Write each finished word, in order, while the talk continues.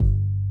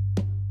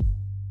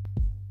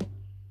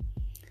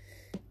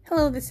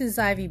Hello, this is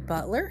Ivy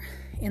Butler,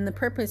 and the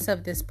purpose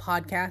of this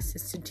podcast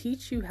is to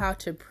teach you how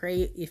to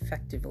pray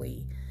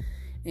effectively,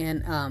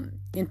 and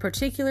in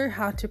particular,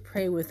 how to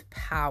pray with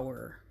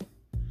power.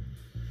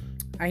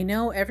 I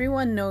know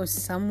everyone knows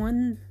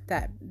someone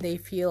that they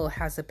feel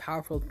has a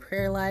powerful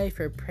prayer life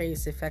or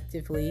prays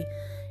effectively,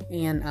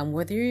 and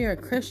whether you're a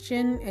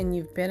Christian and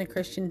you've been a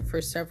Christian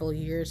for several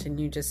years and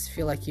you just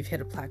feel like you've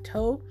hit a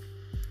plateau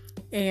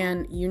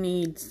and you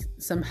need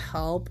some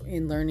help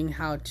in learning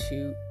how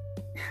to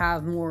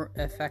have more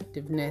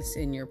effectiveness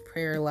in your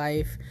prayer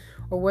life,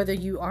 or whether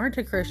you aren't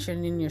a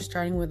Christian and you're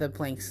starting with a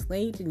blank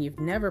slate and you've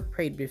never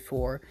prayed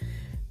before,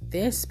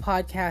 this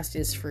podcast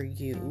is for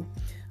you.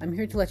 I'm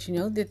here to let you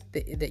know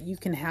that you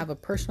can have a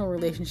personal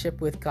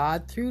relationship with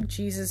God through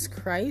Jesus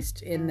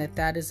Christ, and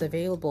that is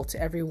available to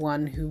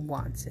everyone who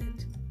wants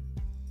it.